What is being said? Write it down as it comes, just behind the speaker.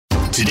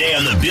Today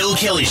on The Bill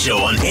Kelly Show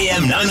on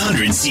AM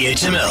 900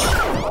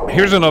 CHML.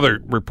 Here's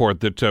another report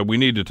that we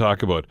need to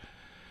talk about.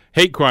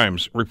 Hate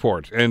crimes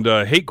report. And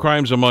hate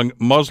crimes among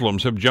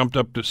Muslims have jumped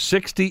up to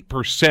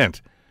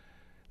 60%.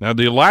 Now,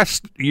 the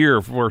last year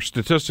for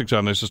statistics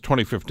on this is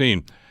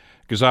 2015,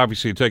 because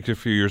obviously it takes a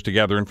few years to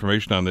gather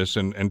information on this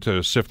and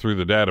to sift through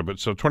the data.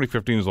 But so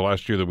 2015 is the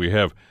last year that we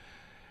have.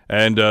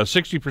 And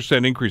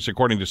 60% increase,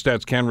 according to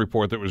Stats Can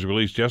report that was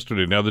released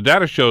yesterday. Now, the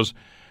data shows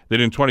that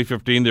in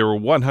 2015 there were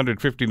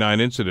 159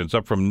 incidents,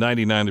 up from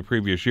 99 the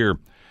previous year.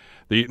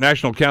 The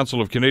National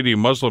Council of Canadian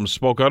Muslims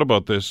spoke out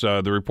about this,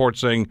 the report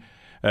saying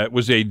it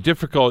was a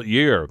difficult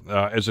year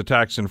as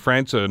attacks in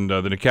France and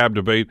the niqab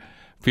debate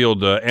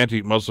fueled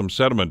anti-Muslim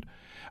sentiment.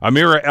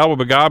 Amira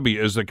Al-Bagabi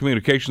is the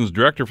communications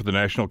director for the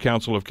National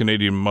Council of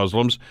Canadian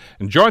Muslims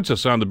and joins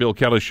us on the Bill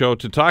Kelly Show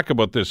to talk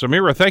about this.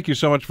 Amira, thank you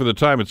so much for the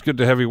time. It's good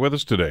to have you with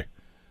us today.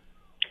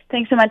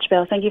 Thanks so much,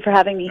 Bill. Thank you for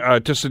having me.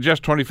 To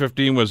suggest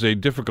 2015 was a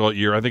difficult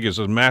year, I think is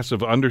a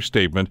massive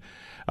understatement.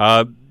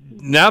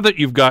 Now that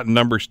you've got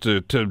numbers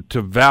to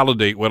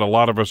validate what a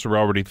lot of us are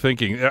already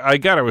thinking, I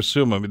got to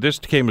assume, this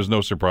came as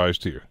no surprise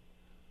to you.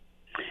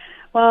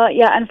 Well,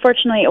 yeah,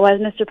 unfortunately, it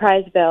wasn't a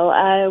surprise,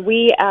 Bill.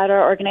 We at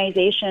our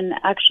organization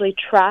actually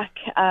track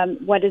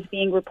what is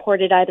being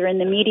reported either in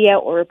the media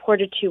or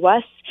reported to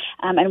us.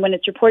 And when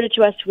it's reported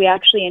to us, we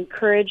actually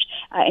encourage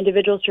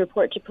individuals to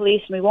report to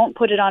police. And we won't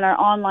put it on our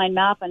online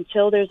map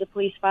until there's a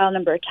police file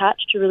number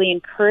attached to really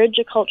encourage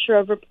a culture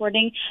of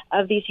reporting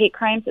of these hate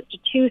crimes. Up to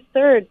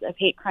 2/3 of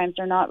hate crimes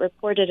are not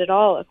reported at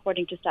all,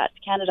 according to Stats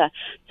Canada.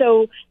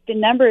 So the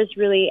numbers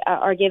really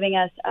are giving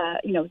us,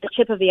 the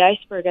tip of the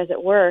iceberg, as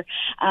it were.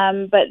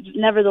 But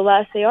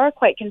nevertheless, they are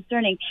quite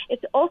concerning.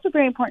 It's also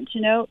very important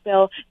to note,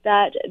 Bill,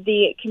 that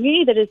the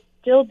community that is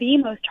still the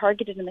most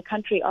targeted in the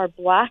country are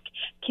Black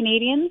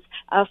Canadians,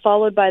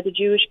 followed by the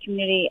Jewish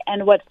community.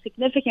 And what's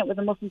significant with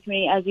the Muslim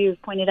community, as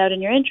you've pointed out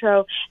in your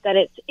intro, that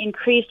it's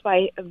increased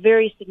by a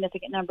very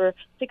significant number,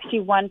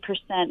 61%,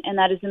 and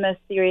that is the most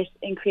serious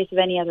increase of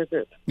any other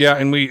group. Yeah,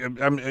 and we don't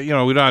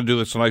have to do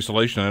this in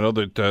isolation. I know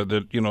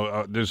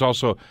that there's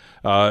also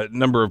a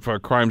number of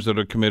crimes that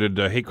are committed,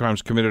 hate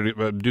crimes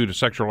committed due to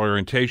sexual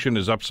orientation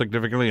is up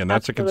significantly, and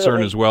that's Absolutely. a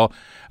concern as well.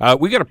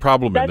 We got a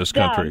problem in this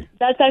country.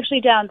 That's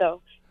actually down,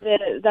 though.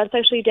 That's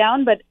actually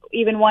down, but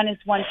even one is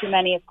one too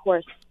many, of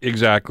course.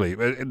 Exactly.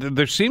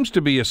 There seems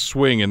to be a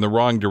swing in the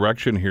wrong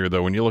direction here,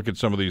 though, when you look at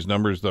some of these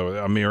numbers, though,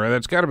 Amira.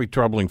 That's got to be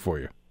troubling for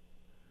you.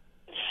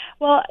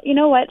 Well, you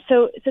know what?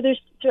 So there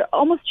are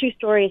almost two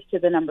stories to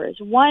the numbers.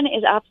 One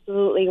is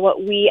absolutely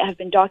what we have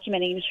been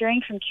documenting and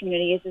hearing from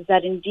communities is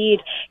that indeed,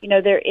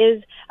 there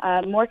is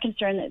more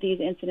concern that these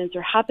incidents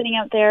are happening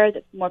out there,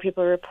 that more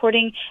people are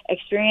reporting,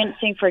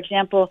 experiencing. For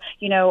example,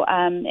 in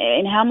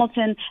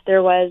Hamilton,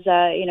 there was,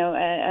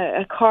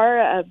 a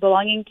car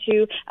belonging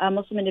to a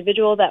Muslim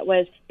individual that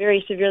was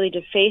very severely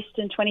defaced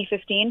in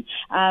 2015.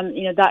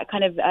 That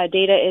kind of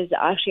data is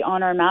actually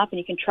on our map, and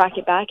you can track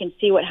it back and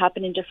see what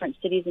happened in different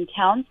cities and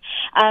towns.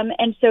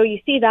 And so you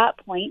see that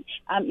point,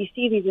 you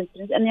see these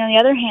incidents. And then on the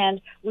other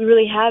hand, we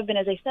really have been,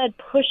 as I said,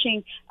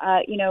 pushing,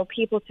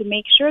 people to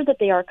make sure that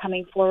they are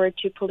coming forward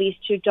to police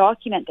to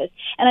document this.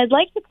 And I'd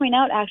like to point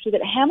out, actually,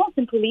 that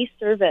Hamilton Police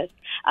Service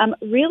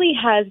really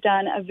has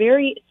done a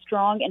very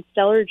strong and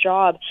stellar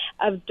job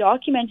of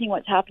documenting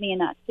what's happening in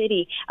that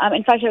city.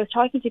 In fact, I was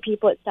talking to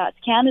people at Stats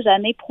Canada,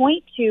 and they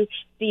point to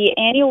the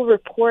annual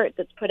report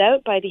that's put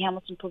out by the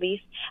Hamilton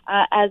Police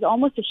as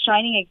almost a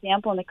shining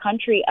example in the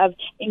country of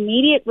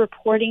immediate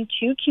reporting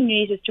to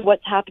communities as to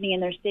what's happening in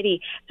their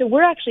city. So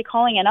we're actually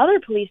calling on other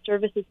police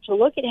services to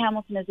look at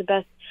Hamilton as the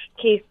best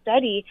case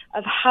study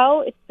of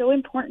how it's so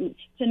important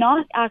to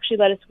not actually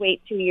let us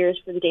wait 2 years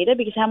for the data,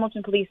 because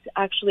Hamilton Police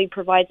actually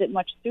provides it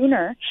much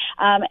sooner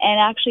and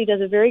actually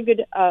does a very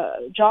good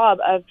job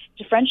of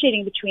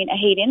differentiating between a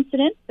hate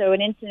incident, so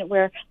an incident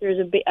where there's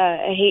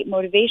a hate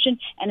motivation,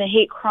 and a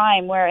hate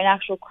crime where an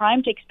actual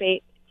crime takes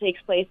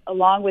place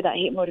along with that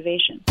hate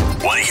motivation.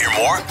 Want to hear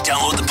more?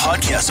 Download the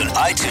podcast on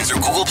iTunes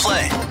or Google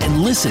Play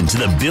and listen to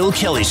The Bill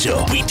Kelly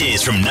Show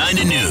weekdays from 9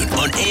 to noon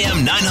on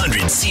AM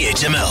 900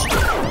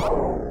 CHML.